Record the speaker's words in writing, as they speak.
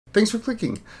Thanks for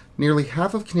clicking. Nearly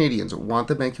half of Canadians want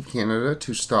the Bank of Canada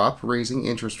to stop raising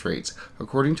interest rates,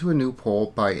 according to a new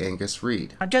poll by Angus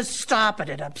Reid. Just stop it,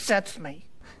 it upsets me.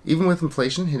 Even with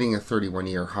inflation hitting a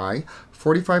 31-year high,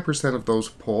 45% of those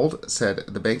polled said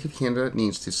the Bank of Canada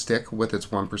needs to stick with its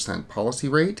 1% policy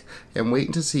rate and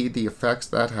wait to see the effects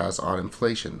that has on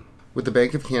inflation. With the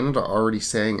Bank of Canada already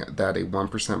saying that a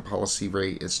 1% policy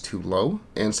rate is too low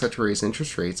and set to raise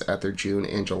interest rates at their June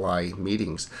and July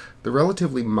meetings, the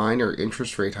relatively minor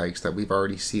interest rate hikes that we've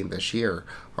already seen this year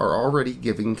are already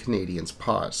giving Canadians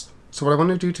pause. So what I want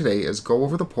to do today is go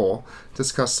over the poll,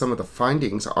 discuss some of the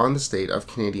findings on the state of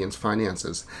Canadians'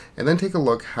 finances, and then take a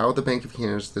look how the Bank of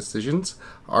Canada's decisions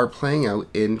are playing out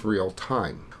in real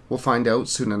time. We'll find out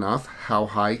soon enough how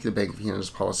high the Bank of Canada's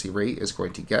policy rate is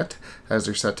going to get, as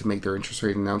they're set to make their interest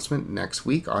rate announcement next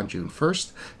week on June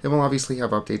 1st, and we'll obviously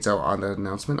have updates out on that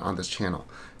announcement on this channel.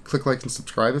 Click like and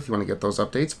subscribe if you want to get those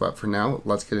updates, but for now,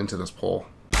 let's get into this poll.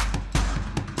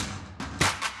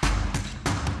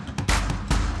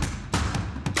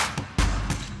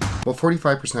 Well,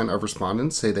 45% of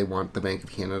respondents say they want the Bank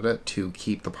of Canada to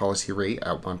keep the policy rate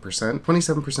at 1%.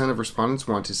 27% of respondents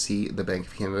want to see the Bank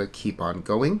of Canada keep on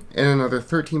going. And another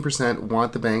 13%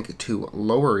 want the bank to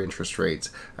lower interest rates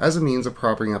as a means of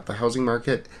propping up the housing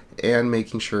market and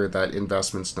making sure that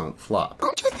investments don't flop.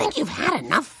 Don't you think you've had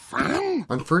enough fun?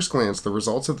 On first glance, the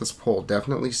results of this poll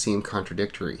definitely seem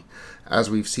contradictory, as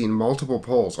we've seen multiple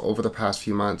polls over the past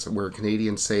few months where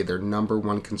Canadians say their number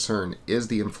one concern is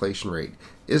the inflation rate,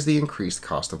 is the increased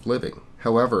cost of living.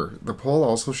 However, the poll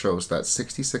also shows that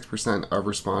 66% of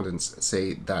respondents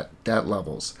say that debt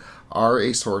levels are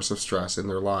a source of stress in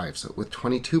their lives, with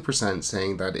 22%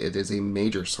 saying that it is a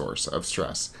major source of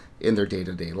stress in their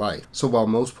day-to-day life. So while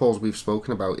most polls we've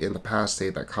spoken about in the past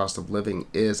say that cost of living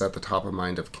is at the top of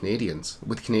mind of Canadians,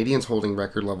 with Canadians holding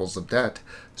record levels of debt,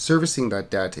 servicing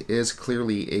that debt is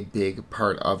clearly a big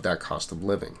part of that cost of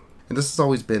living. And this has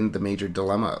always been the major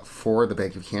dilemma for the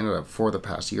Bank of Canada for the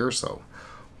past year or so.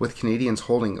 With Canadians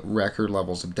holding record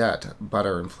levels of debt, but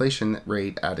our inflation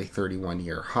rate at a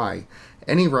 31-year high,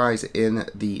 any rise in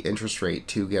the interest rate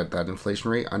to get that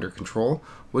inflation rate under control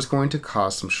was going to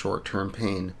cause some short-term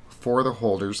pain for the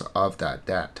holders of that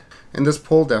debt. And this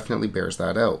poll definitely bears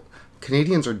that out.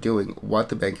 Canadians are doing what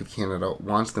the Bank of Canada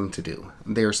wants them to do.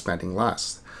 They are spending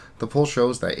less. The poll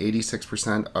shows that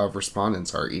 86% of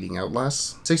respondents are eating out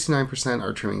less, 69%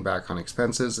 are trimming back on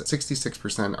expenses,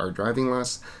 66% are driving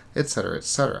less, etc.,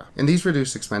 etc. And these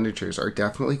reduced expenditures are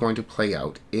definitely going to play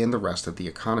out in the rest of the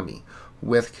economy.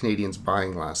 With Canadians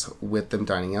buying less, with them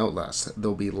dining out less,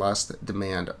 there'll be less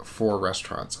demand for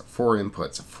restaurants, for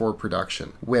inputs, for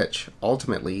production, which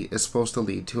ultimately is supposed to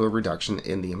lead to a reduction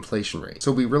in the inflation rate.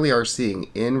 So we really are seeing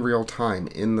in real time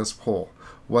in this poll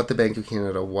what the Bank of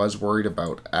Canada was worried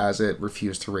about as it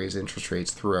refused to raise interest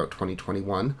rates throughout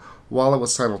 2021, while it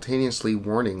was simultaneously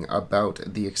warning about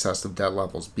the excessive debt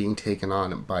levels being taken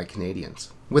on by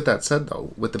Canadians. With that said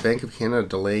though, with the Bank of Canada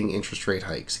delaying interest rate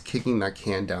hikes, kicking that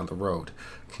can down the road,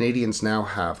 Canadians now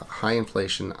have high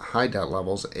inflation, high debt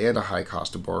levels, and a high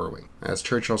cost of borrowing. As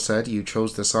Churchill said, you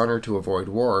chose dishonor to avoid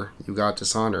war, you got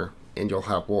dishonor, and you'll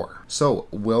have war. So,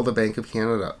 will the Bank of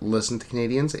Canada listen to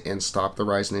Canadians and stop the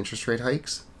rise in interest rate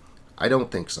hikes? I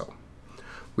don't think so.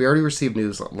 We already received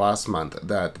news last month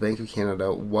that the Bank of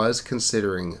Canada was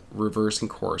considering reversing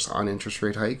course on interest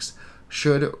rate hikes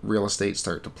should real estate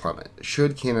start to plummet,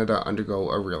 should Canada undergo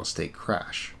a real estate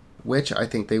crash, which I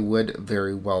think they would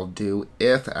very well do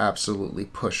if absolutely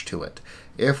pushed to it.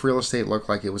 If real estate looked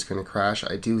like it was going to crash,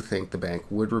 I do think the bank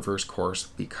would reverse course,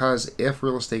 because if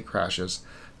real estate crashes,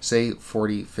 say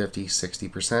 40, 50,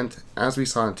 60%, as we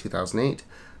saw in 2008,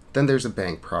 then there's a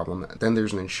bank problem, then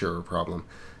there's an insurer problem,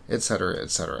 etc.,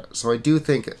 etc. So I do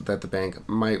think that the bank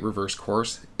might reverse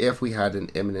course if we had an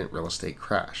imminent real estate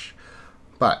crash.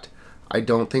 But I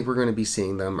don't think we're going to be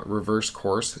seeing them reverse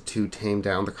course to tame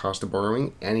down the cost of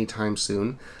borrowing anytime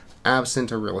soon,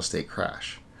 absent a real estate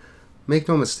crash. Make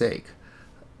no mistake,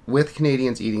 with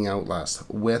Canadians eating out less,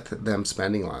 with them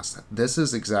spending less, this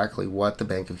is exactly what the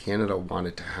Bank of Canada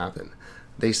wanted to happen.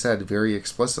 They said very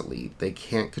explicitly they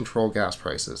can't control gas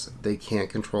prices, they can't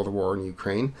control the war in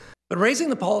Ukraine. But raising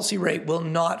the policy rate will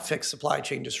not fix supply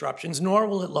chain disruptions, nor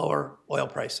will it lower oil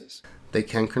prices. They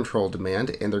can control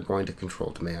demand, and they're going to control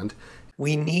demand.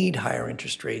 We need higher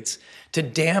interest rates to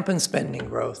dampen spending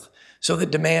growth so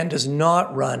that demand does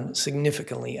not run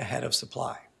significantly ahead of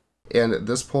supply. And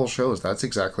this poll shows that's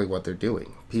exactly what they're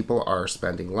doing. People are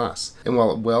spending less. And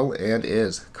while it will and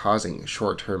is causing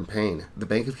short-term pain, the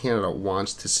Bank of Canada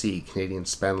wants to see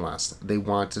Canadians spend less. They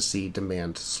want to see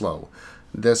demand slow.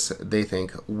 This, they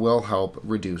think, will help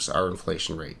reduce our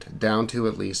inflation rate down to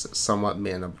at least somewhat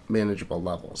manageable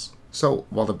levels. So,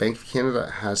 while the Bank of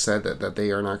Canada has said that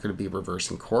they are not going to be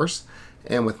reversing course,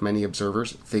 and with many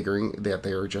observers figuring that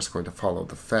they are just going to follow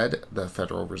the Fed, the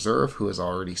Federal Reserve, who has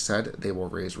already said they will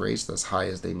raise rates as high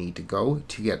as they need to go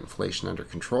to get inflation under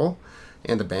control,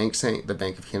 and the Bank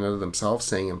of Canada themselves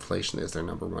saying inflation is their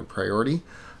number one priority,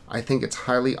 I think it's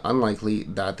highly unlikely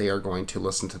that they are going to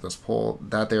listen to this poll,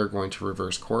 that they are going to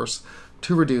reverse course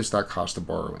to reduce that cost of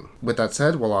borrowing. With that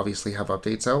said, we'll obviously have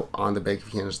updates out on the Bank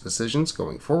of Canada's decisions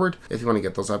going forward. If you want to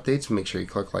get those updates, make sure you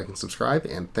click like and subscribe,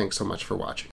 and thanks so much for watching.